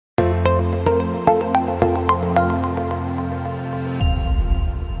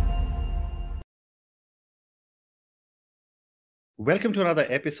Welcome to another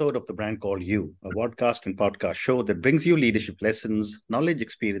episode of The Brand Called You, a podcast and podcast show that brings you leadership lessons, knowledge,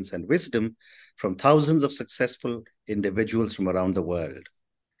 experience, and wisdom from thousands of successful individuals from around the world.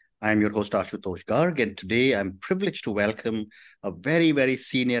 I am your host, Ashutosh Garg, and today I'm privileged to welcome a very, very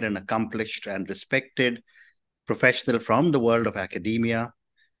senior and accomplished and respected professional from the world of academia,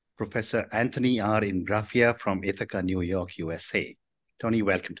 Professor Anthony R. Ingraffea from Ithaca, New York, USA. Tony,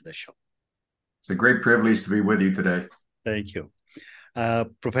 welcome to the show. It's a great privilege to be with you today. Thank you.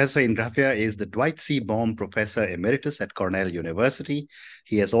 Professor Ingraffea is the Dwight C. Baum Professor Emeritus at Cornell University.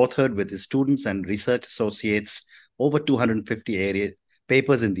 He has authored with his students and research associates over 250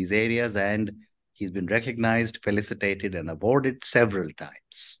 papers in these areas, and he's been recognized, felicitated, and awarded several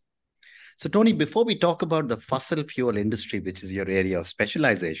times. So, Tony, before we talk about the fossil fuel industry, which is your area of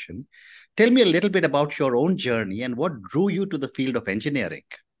specialization, tell me a little bit about your own journey and what drew you to the field of engineering.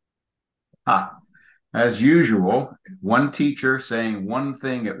 As usual, one teacher saying one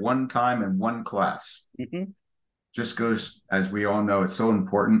thing at one time in one class. Just goes, as we all know, it's so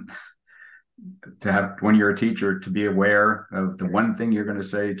important to have, when you're a teacher, to be aware of the one thing you're going to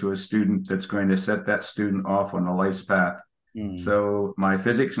say to a student that's going to set that student off on a life's path. So my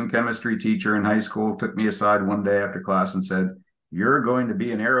physics and chemistry teacher in high school took me aside one day after class and said, "You're going to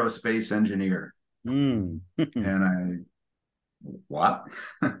be an aerospace engineer." And I, what?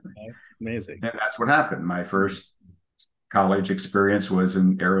 Amazing. And that's what happened. My first college experience was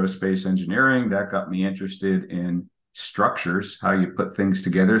in aerospace engineering. That got me interested in structures, how you put things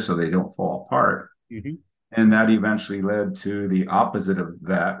together so they don't fall apart. And that eventually led to the opposite of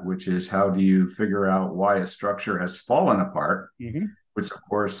that, which is how do you figure out why a structure has fallen apart, which of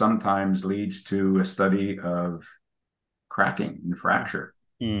course sometimes leads to a study of cracking and fracture.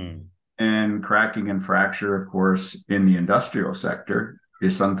 And cracking and fracture, of course, in the industrial sector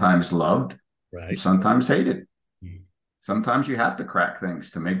is sometimes loved, right, sometimes hated. Sometimes you have to crack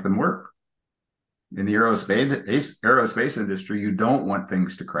things to make them work. In the aerospace industry, you don't want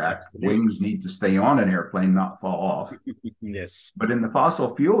things to crack. Absolutely. Wings need to stay on an airplane, not fall off. Yes. But in the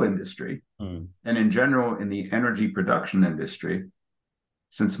fossil fuel industry, and in general in the energy production industry,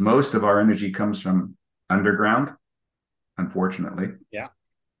 since most of our energy comes from underground, unfortunately,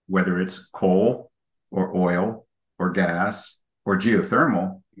 whether it's coal or oil or gas or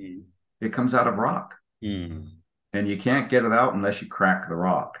geothermal, it comes out of rock. And you can't get it out unless you crack the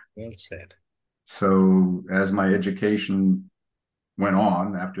rock. Well said. So as my education went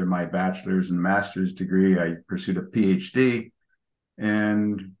on, after my bachelor's and master's degree, I pursued a PhD.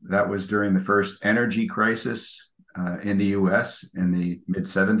 And that was during the first energy crisis in the US in the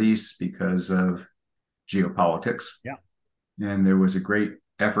mid-70s because of geopolitics. And there was a great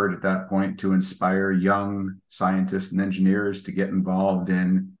effort at that point to inspire young scientists and engineers to get involved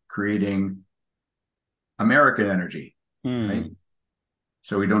in creating American energy, right?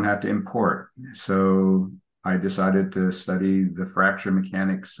 So we don't have to import. So I decided to study the fracture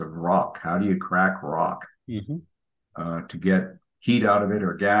mechanics of rock. How do you crack rock to get heat out of it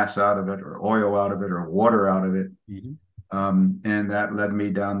or gas out of it or oil out of it or water out of it? And that led me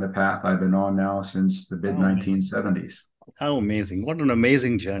down the path I've been on now since the mid-1970s. How amazing. What an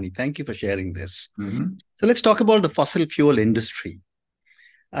amazing journey. Thank you for sharing this. So let's talk about the fossil fuel industry.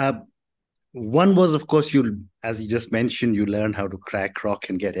 One was, of course, as you just mentioned, you learned how to crack rock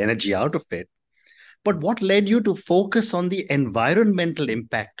and get energy out of it. But what led you to focus on the environmental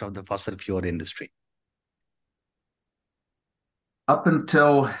impact of the fossil fuel industry? Up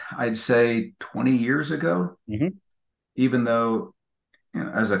until, I'd say, 20 years ago, even though,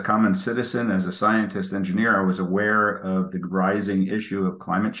 as a common citizen, as a scientist, engineer, I was aware of the rising issue of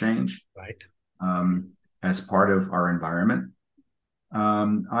climate change, as part of our environment.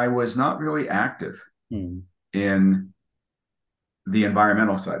 I was not really active in the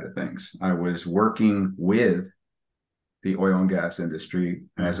environmental side of things. I was working with the oil and gas industry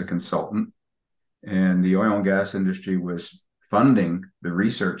as a consultant, and the oil and gas industry was funding the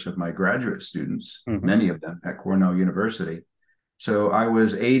research of my graduate students, many of them at Cornell University. So I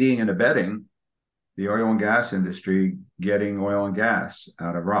was aiding and abetting the oil and gas industry getting oil and gas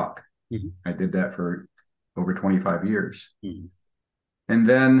out of rock. I did that for over 25 years. And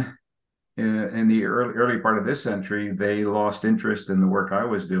then in the early part of this century, they lost interest in the work I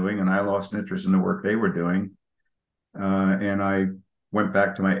was doing, and I lost interest in the work they were doing. And I went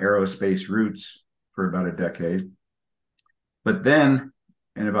back to my aerospace roots for about a decade. But then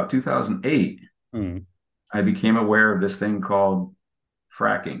in about 2008, I became aware of this thing called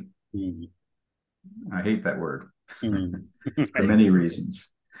fracking. I hate that word for many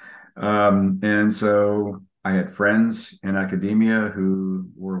reasons. And so I had friends in academia who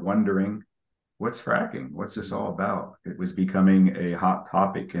were wondering what's fracking? What's this all about? It was becoming a hot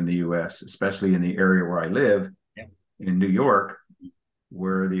topic in the US, especially in the area where I live, in New York,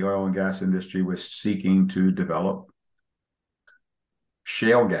 where the oil and gas industry was seeking to develop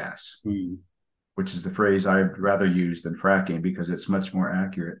shale gas, which is the phrase I'd rather use than fracking because it's much more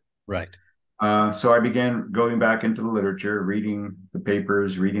accurate. Right. So I began going back into the literature, reading the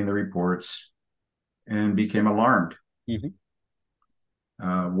papers, reading the reports, and became alarmed.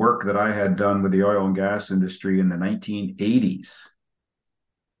 Work that I had done with the oil and gas industry in the 1980s,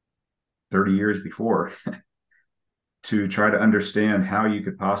 30 years before, to try to understand how you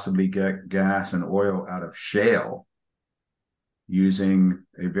could possibly get gas and oil out of shale using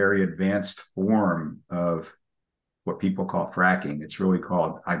a very advanced form of what people call fracking. It's really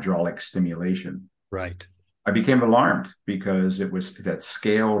called hydraulic stimulation. Right. I became alarmed because it had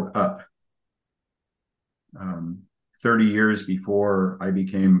scaled up. 30 years before I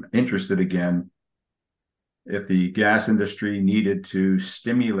became interested again, if the gas industry needed to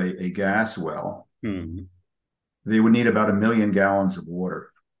stimulate a gas well, they would need about 1 million gallons of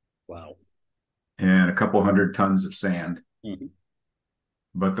water. Wow. And a couple hundred tons of sand.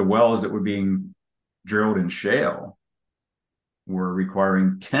 But the wells that were being drilled in shale were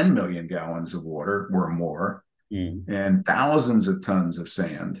requiring 10 million gallons of water or more and thousands of tons of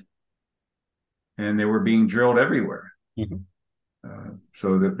sand. And they were being drilled everywhere.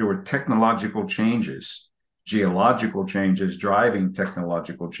 So that there were technological changes, geological changes driving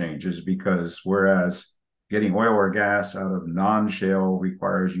technological changes, because whereas getting oil or gas out of non-shale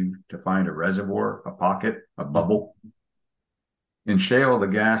requires you to find a reservoir, a pocket, a bubble. In shale, the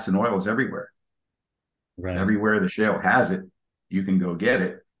gas and oil is everywhere. Right. Everywhere the shale has it, you can go get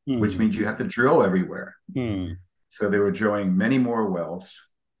it, which means you have to drill everywhere. So they were drilling many more wells,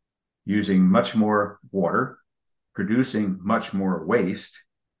 using much more water, producing much more waste,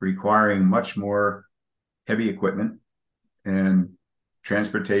 requiring much more heavy equipment and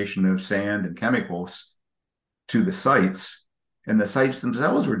transportation of sand and chemicals to the sites. And the sites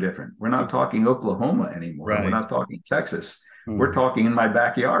themselves were different. We're not talking Oklahoma anymore. Right. We're not talking Texas. We're talking in my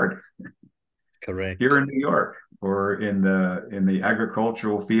backyard. Correct. Here in New York, or in the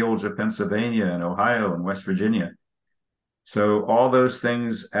agricultural fields of Pennsylvania and Ohio and West Virginia. So all those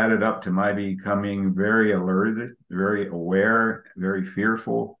things added up to my becoming very alerted, very aware, very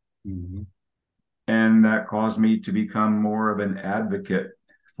fearful. And that caused me to become more of an advocate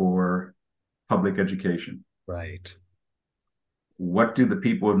for public education. Right. What do the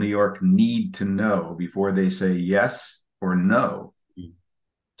people of New York need to know before they say yes or no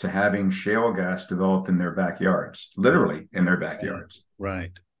to having shale gas developed in their backyards, literally in their backyards?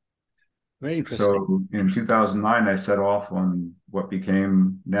 Right. Very interesting. So in 2009, I set off on what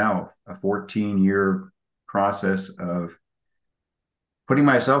became now a 14-year process of putting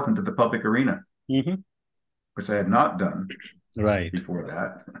myself into the public arena, which I had not done before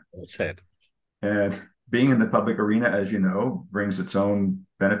that. That's it. And being in the public arena, as you know, brings its own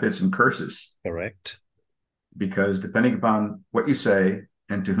benefits and curses. Correct. Because depending upon what you say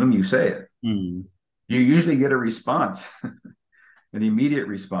and to whom you say it, you usually get a response. An immediate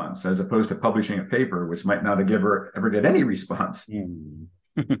response, as opposed to publishing a paper, which might not have ever get any response.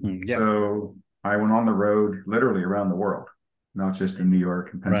 So I went on the road, literally around the world, not just in New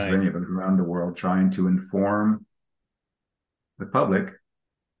York and Pennsylvania, but around the world, trying to inform the public,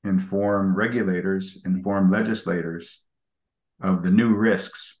 inform regulators, inform legislators of the new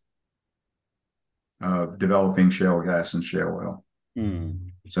risks of developing shale gas and shale oil.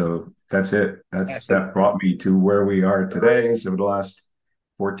 So that's it. That brought me to where we are today. So the last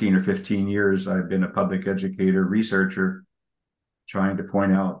 14 or 15 years, I've been a public educator, researcher, trying to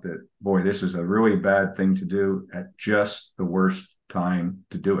point out that, boy, this is a really bad thing to do at just the worst time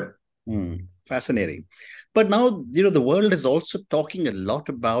to do it. Fascinating. But now, the world is also talking a lot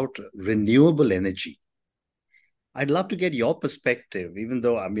about renewable energy. I'd love to get your perspective, even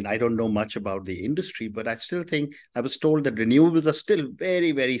though, I don't know much about the industry, but I still think I was told that renewables are still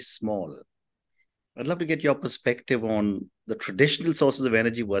very, very small. I'd love to get your perspective on the traditional sources of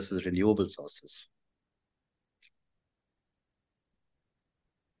energy versus renewable sources.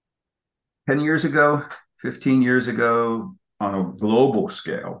 10 years ago, 15 years ago, on a global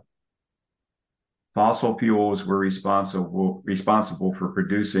scale, fossil fuels were responsible for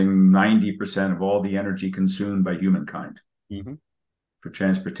producing 90% of all the energy consumed by humankind. For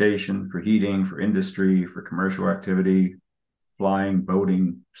transportation, for heating, for industry, for commercial activity, flying,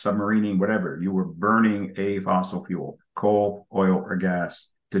 boating, submarining, whatever. You were burning a fossil fuel, coal, oil, or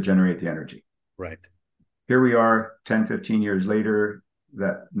gas, to generate the energy. Right. Here we are 10, 15 years later,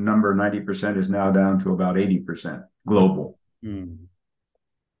 that number 90% is now down to about 80% global.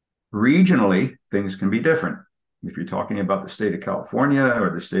 Regionally, things can be different. If you're talking about the state of California or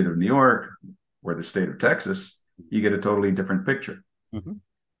the state of New York or the state of Texas, you get a totally different picture. Mm-hmm.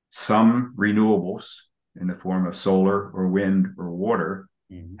 Some renewables in the form of solar or wind or water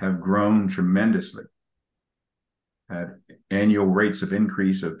have grown tremendously, had annual rates of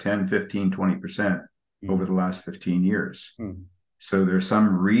increase of 10, 15, 20% over the last 15 years. So there are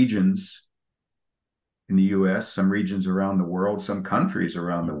some regions in the US, some regions around the world, some countries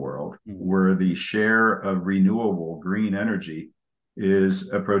around the world where the share of renewable green energy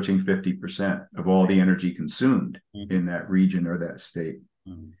is approaching 50% of all the energy consumed in that region or that state.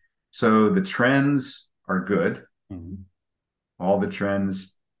 So the trends are good. All the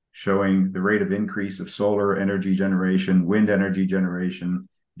trends showing the rate of increase of solar energy generation, wind energy generation,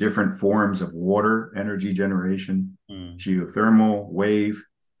 different forms of water energy generation, geothermal, wave,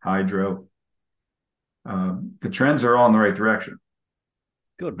 hydro. The trends are all in the right direction.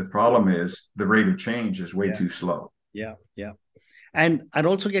 Good. The problem is the rate of change is way too slow. Yeah. And I'd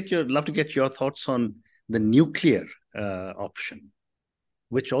also love to get your thoughts on the nuclear option,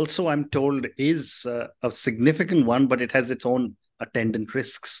 which also I'm told is a significant one, but it has its own attendant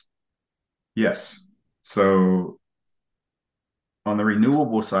risks. Yes. So on the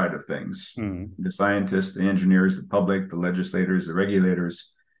renewable side of things, the scientists, the engineers, the public, the legislators, the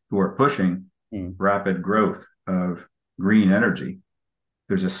regulators who are pushing rapid growth of green energy,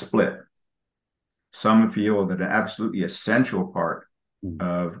 there's a split. Some feel that an absolutely essential part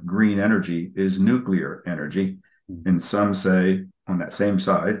of green energy is nuclear energy. And some say on that same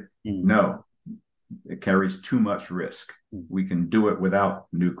side, no, it carries too much risk. We can do it without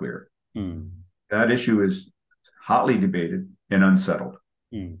nuclear. That issue is hotly debated and unsettled.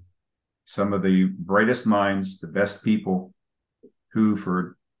 Some of the brightest minds, the best people who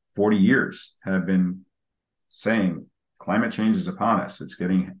for 40 years have been saying climate change is upon us. It's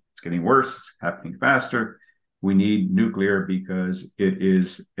getting worse. It's happening faster. We need nuclear because it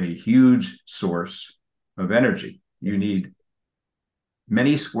is a huge source of energy. You need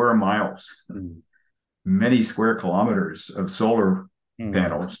many square miles, many square kilometers of solar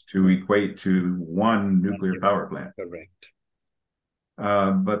panels to equate to one nuclear power plant. Correct.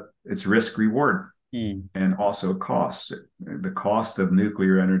 But it's risk reward and also cost. The cost of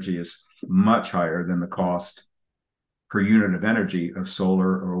nuclear energy is much higher than the cost per unit of energy of solar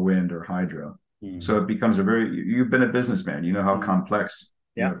or wind or hydro. So it becomes you've been a businessman, you know how complex,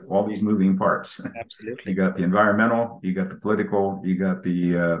 all these moving parts. Absolutely. You got the environmental, you got the political, you got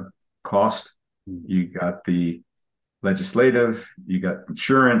the cost, you got the legislative, you got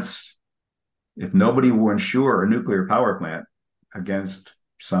insurance. If nobody will insure a nuclear power plant against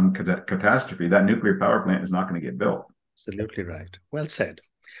some catastrophe, that nuclear power plant is not going to get built. Absolutely right. Well said.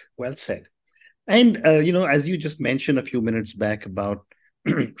 Well said. And, as you just mentioned a few minutes back about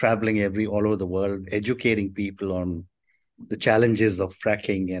traveling all over the world, educating people on the challenges of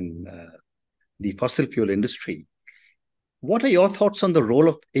fracking and the fossil fuel industry. What are your thoughts on the role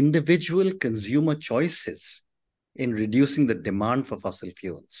of individual consumer choices in reducing the demand for fossil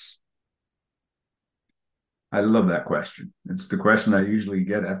fuels? I love that question. It's the question I usually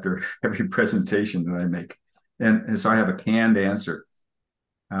get after every presentation that I make. And so I have a canned answer.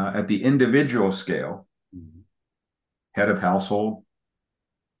 At the individual scale, head of household,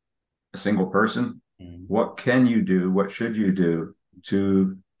 a single person, what can you do? What should you do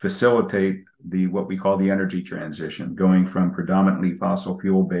to facilitate what we call the energy transition, going from predominantly fossil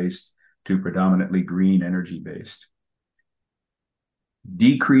fuel based to predominantly green energy based?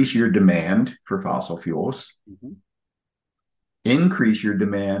 Decrease your demand for fossil fuels, increase your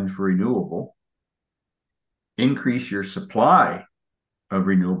demand for renewable, increase your supply of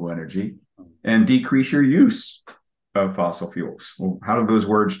renewable energy, and decrease your use of fossil fuels. Well, how do those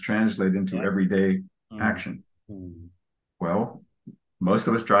words translate into everyday action? Well, most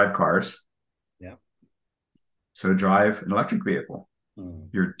of us drive cars. So drive an electric vehicle.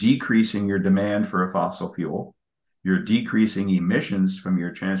 You're decreasing your demand for a fossil fuel. You're decreasing emissions from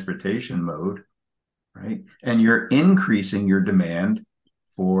your transportation mode, right? And you're increasing your demand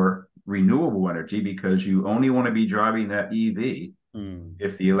for renewable energy because you only want to be driving that EV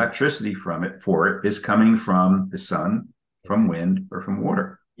if the electricity for it is coming from the sun, from wind, or from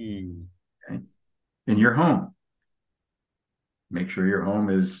water. Okay? In your home, make sure your home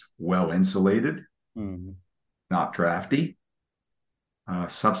is well insulated, not drafty.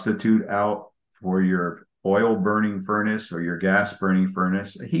 Substitute out for your oil burning furnace or your gas burning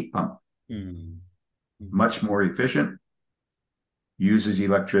furnace a heat pump. Much more efficient, uses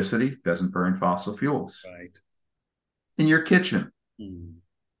electricity, doesn't burn fossil fuels. Right. In your kitchen,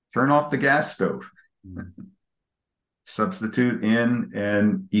 turn off the gas stove. substitute in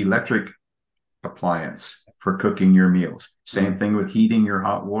an electric appliance for cooking your meals. Same thing with heating your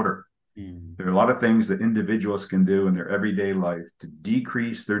hot water. There are a lot of things that individuals can do in their everyday life to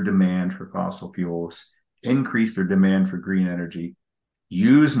decrease their demand for fossil fuels, increase their demand for green energy,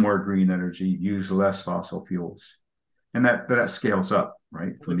 use more green energy, use less fossil fuels. And that scales up,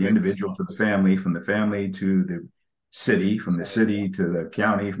 right? From the individual to the family to the city, from the city to the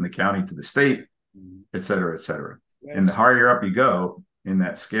county, from the county to the state, et cetera, et cetera. And the higher up you go in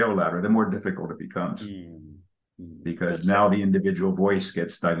that scale ladder, the more difficult it becomes. Because now the individual voice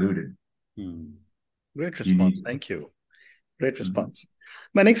gets diluted. Great response. Thank you. Great response.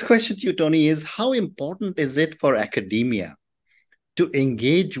 My next question to you, Tony, is how important is it for academia to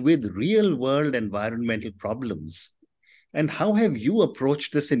engage with real-world environmental problems? And how have you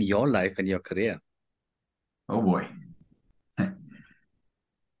approached this in your life and your career? Oh, boy.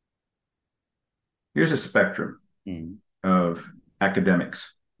 Here's a spectrum of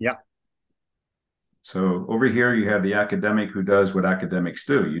academics. Yeah. So over here, you have the academic who does what academics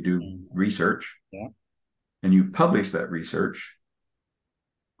do. You do research, and you publish that research,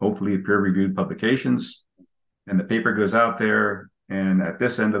 hopefully peer-reviewed publications, and the paper goes out there. And at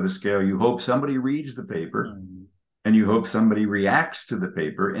this end of the scale, you hope somebody reads the paper, and you hope somebody reacts to the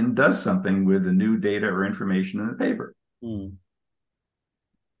paper and does something with the new data or information in the paper.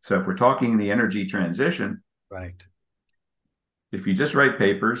 So if we're talking the energy transition, right? If you just write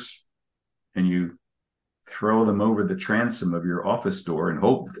papers and you throw them over the transom of your office door and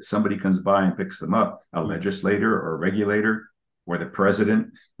hope that somebody comes by and picks them up, a legislator or a regulator or the president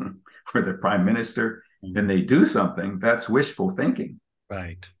or the prime minister, and they do something, that's wishful thinking.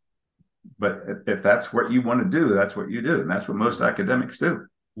 Right. But if that's what you want to do, that's what you do. And that's what most academics do.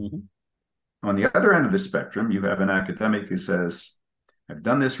 On the other end of the spectrum, you have an academic who says, I've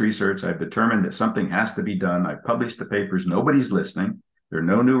done this research. I've determined that something has to be done. I've published the papers. Nobody's listening. There are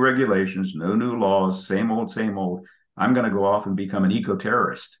no new regulations, no new laws, same old, same old. I'm going to go off and become an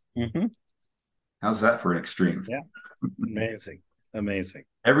eco-terrorist. How's that for an extreme? Yeah. Amazing. Amazing.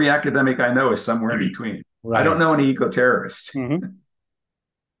 Every academic I know is somewhere in between. Right. I don't know any eco-terrorists.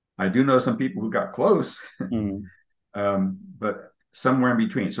 I do know some people who got close, but somewhere in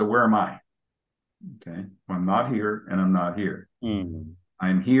between. So where am I? Okay. Well, I'm not here and I'm not here.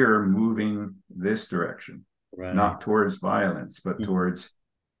 I'm here moving this direction, not towards violence, but towards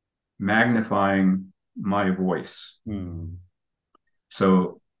magnifying my voice.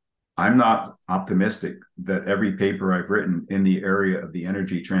 So I'm not optimistic that every paper I've written in the area of the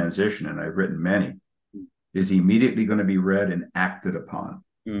energy transition, and I've written many, is immediately going to be read and acted upon.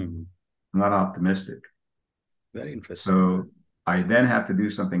 I'm not optimistic. Very interesting. So I then have to do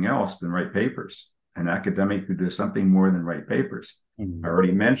something else than write papers. An academic who does something more than write papers. I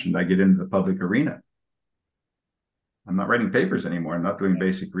already mentioned I get into the public arena. I'm not writing papers anymore. I'm not doing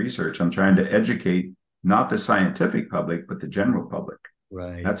basic research. I'm trying to educate not the scientific public, but the general public.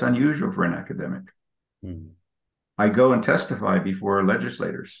 Right. That's unusual for an academic. I go and testify before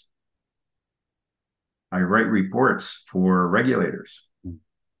legislators. I write reports for regulators.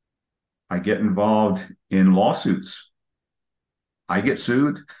 I get involved in lawsuits. I get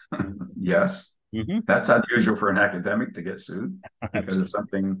sued. Yes. That's unusual for an academic to get sued because of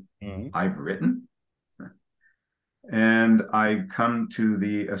something I've written. And I come to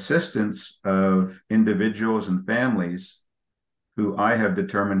the assistance of individuals and families who I have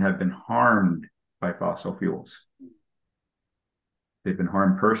determined have been harmed by fossil fuels. They've been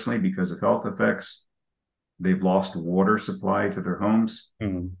harmed personally because of health effects. They've lost water supply to their homes.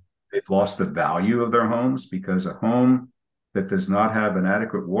 They've lost the value of their homes because a home that does not have an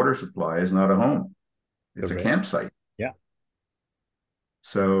adequate water supply is not a home. It's a campsite. Yeah.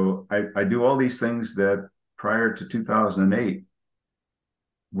 So I do all these things that prior to 2008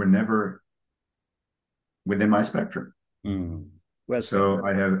 were never within my spectrum. Well, so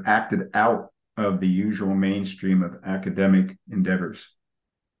I have acted out of the usual mainstream of academic endeavors.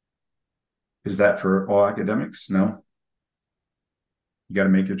 Is that for all academics? No. You got to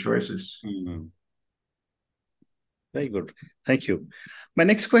make your choices. Very good. Thank you. My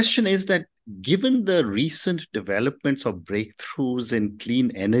next question is that given the recent developments or breakthroughs in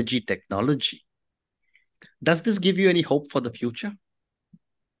clean energy technology, does this give you any hope for the future?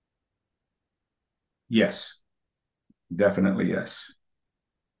 Yes, definitely yes.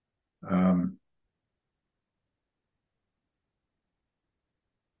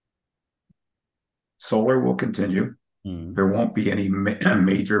 Solar will continue. There won't be any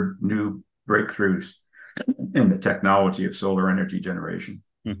major new breakthroughs in the technology of solar energy generation.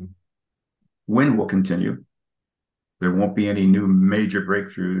 Wind will continue. There won't be any new major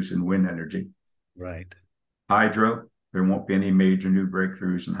breakthroughs in wind energy. Right. Hydro, there won't be any major new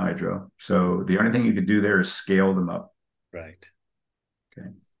breakthroughs in hydro. So the only thing you could do there is scale them up. Right. Okay.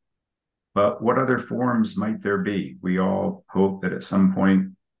 But what other forms might there be? We all hope that at some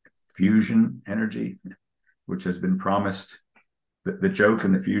point, fusion energy, which has been promised, the joke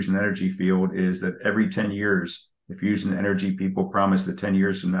in the fusion energy field is that every 10 years, the fusion energy people promise that 10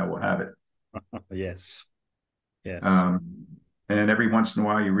 years from now we'll have it. Yes. Yes. And every once in a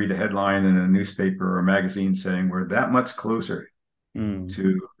while you read a headline in a newspaper or a magazine saying we're that much closer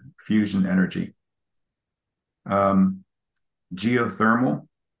to fusion energy. Geothermal,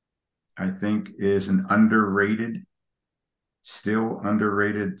 I think, is an still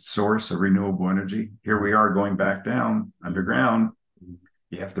underrated source of renewable energy. Here we are going back down underground.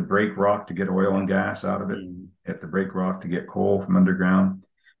 You have to break rock to get oil and gas out of it. You have to break rock to get coal from underground.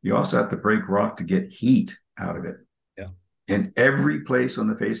 You also have to break rock to get heat out of it. Yeah. And every place on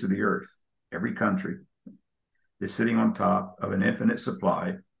the face of the earth, every country, is sitting on top of an infinite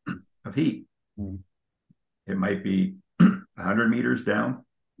supply of heat. It might be 100 meters down,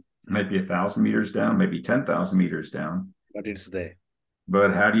 it might be 1,000 meters down, maybe 10,000 meters down. But it's there.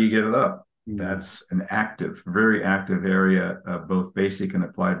 But how do you get it up? That's an active, very active area of both basic and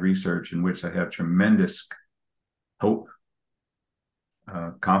applied research in which I have tremendous hope,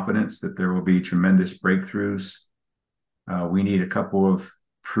 confidence that there will be tremendous breakthroughs. We need a couple of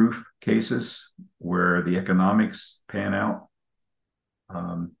proof cases where the economics pan out.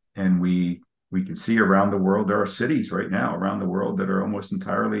 And we can see around the world, there are cities right now around the world that are almost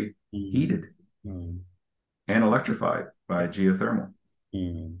entirely heated and electrified by geothermal.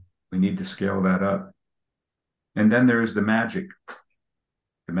 We need to scale that up. And then there's the magic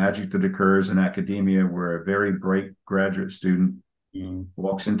that occurs in academia where a very bright graduate student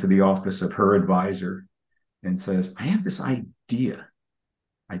walks into the office of her advisor and says, I have this idea.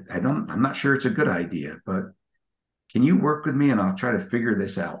 I'm not sure it's a good idea, but can you work with me and I'll try to figure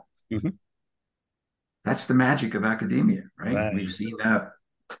this out? That's the magic of academia, right? We've seen that.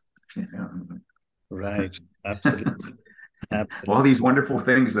 Right. Absolutely. Absolutely. All these wonderful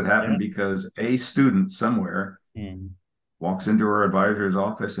things that happen because a student somewhere walks into her advisor's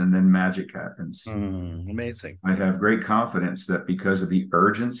office and then magic happens. Amazing. I have great confidence that because of the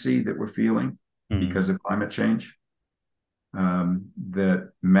urgency that we're feeling because of climate change, that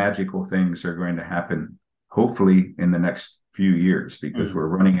magical things are going to happen, hopefully in the next few years, because we're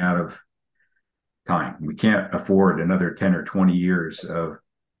running out of time. We can't afford another 10 or 20 years of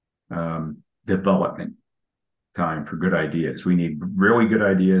development time for good ideas. We need really good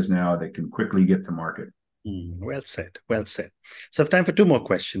ideas now that can quickly get to market. Well said. Well said. So I have time for two more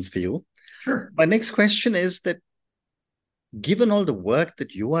questions for you. Sure. My next question is that given all the work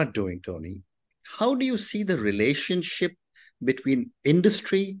that you are doing, Tony, how do you see the relationship between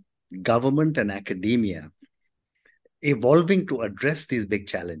industry, government, and academia evolving to address these big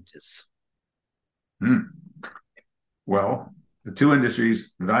challenges? Well, the two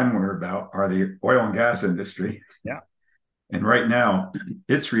industries that I'm worried about are the oil and gas industry. Yeah. And right now,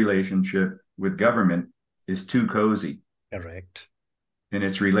 its relationship with government is too cozy. Correct. And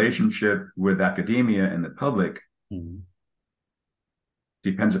its relationship with academia and the public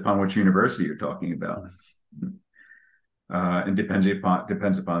depends upon which university you're talking about. And depends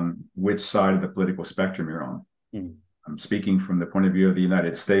upon which side of the political spectrum you're on. I'm speaking from the point of view of the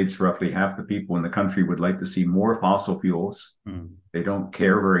United States. Roughly half the people in the country would like to see more fossil fuels. They don't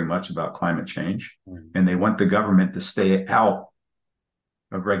care very much about climate change, and they want the government to stay out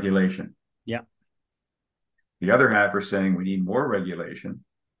of regulation. Yeah. The other half are saying we need more regulation,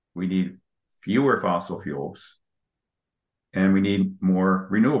 we need fewer fossil fuels, and we need more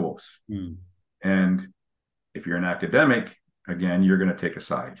renewables. And if you're an academic, again, you're going to take a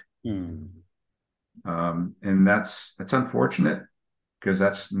side. And that's unfortunate, because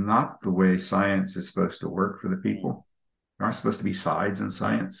that's not the way science is supposed to work for the people. There aren't supposed to be sides in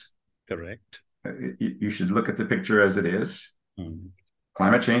science. Correct. You should look at the picture as it is.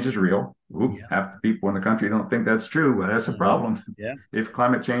 Climate change is real. Half the people in the country don't think that's true, but that's a problem. If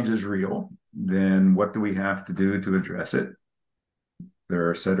climate change is real, then what do we have to do to address it? There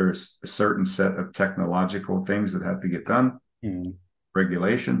are a certain set of technological things that have to get done,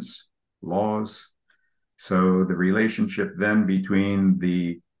 regulations, laws. So the relationship then between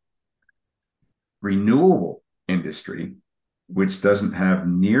the renewable industry, which doesn't have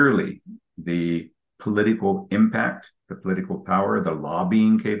nearly the political impact, the political power, the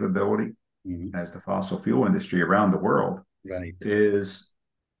lobbying capability as the fossil fuel industry around the world, is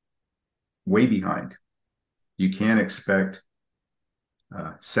way behind. You can't expect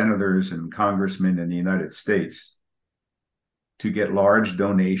senators and congressmen in the United States to get large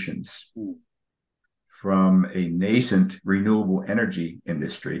donations from a nascent renewable energy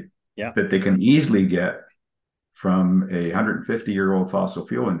industry yeah. that they can easily get from a 150-year-old fossil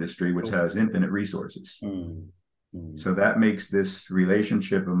fuel industry, which has infinite resources. So that makes this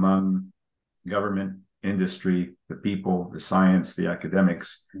relationship among government, industry, the people, the science, the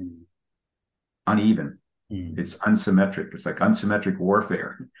academics uneven. It's unsymmetric. It's like unsymmetric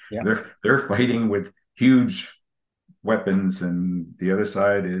warfare. Yeah. They're fighting with huge weapons, and the other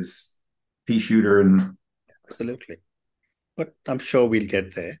side is pea shooter. And absolutely. But I'm sure we'll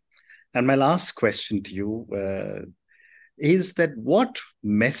get there. And my last question to you is that what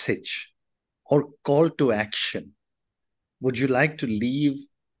message or call to action would you like to leave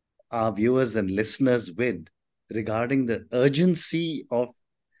our viewers and listeners with regarding the urgency of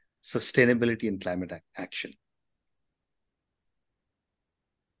sustainability and climate action?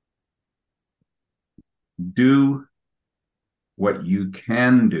 Do what you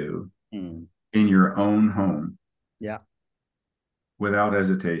can do in your own home. Yeah. Without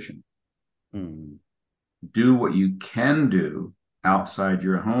hesitation. Do what you can do outside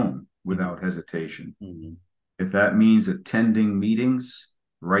your home without hesitation. If that means attending meetings,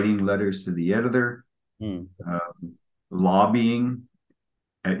 writing letters to the editor, lobbying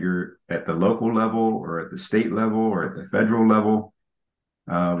at the local level or at the state level or at the federal level,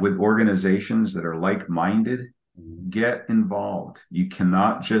 with organizations that are like-minded, get involved. You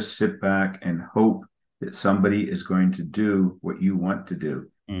cannot just sit back and hope that somebody is going to do what you want to do.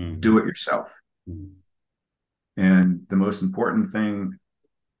 Do it yourself. And the most important thing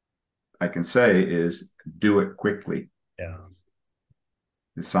I can say is do it quickly. Yeah.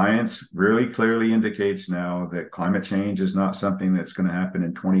 The science really clearly indicates now that climate change is not something that's going to happen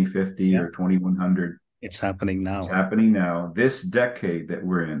in 2050 or 2100. It's happening now. It's happening now. This decade that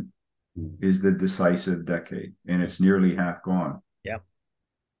we're in is the decisive decade, and it's nearly half gone. Yeah.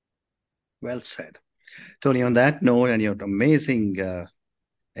 Well said. Tony, on that note, and your amazing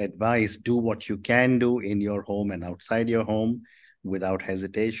advice, do what you can do in your home and outside your home without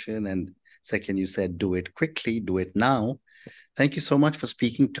hesitation. And second, you said, do it quickly, do it now. Thank you so much for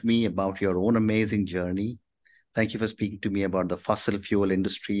speaking to me about your own amazing journey. Thank you for speaking to me about the fossil fuel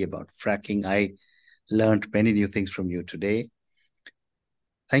industry, about fracking. I learned many new things from you today.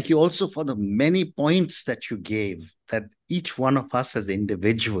 Thank you also for the many points that you gave that each one of us as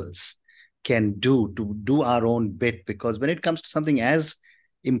individuals can do to do our own bit. Because when it comes to something as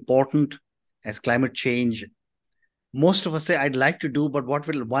important as climate change, most of us say, I'd like to do, but what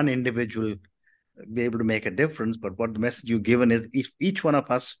will one individual be able to make a difference? But what the message you've given is, if each one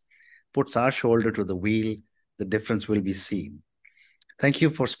of us puts our shoulder to the wheel, the difference will be seen. Thank you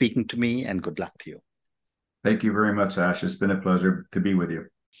for speaking to me, and good luck to you. Thank you very much, Ash. It's been a pleasure to be with you.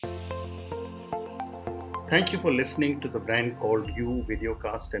 Thank you for listening to the Brand Called You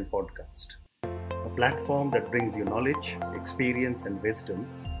videocast and podcast, a platform that brings you knowledge, experience, and wisdom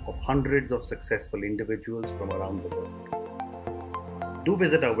of hundreds of successful individuals from around the world. Do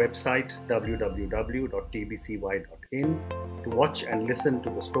visit our website www.tbcy.in to watch and listen to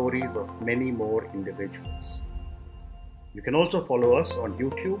the stories of many more individuals. You can also follow us on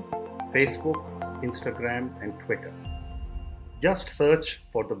YouTube, Facebook, Instagram, and Twitter. Just search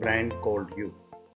for the Brand Called You.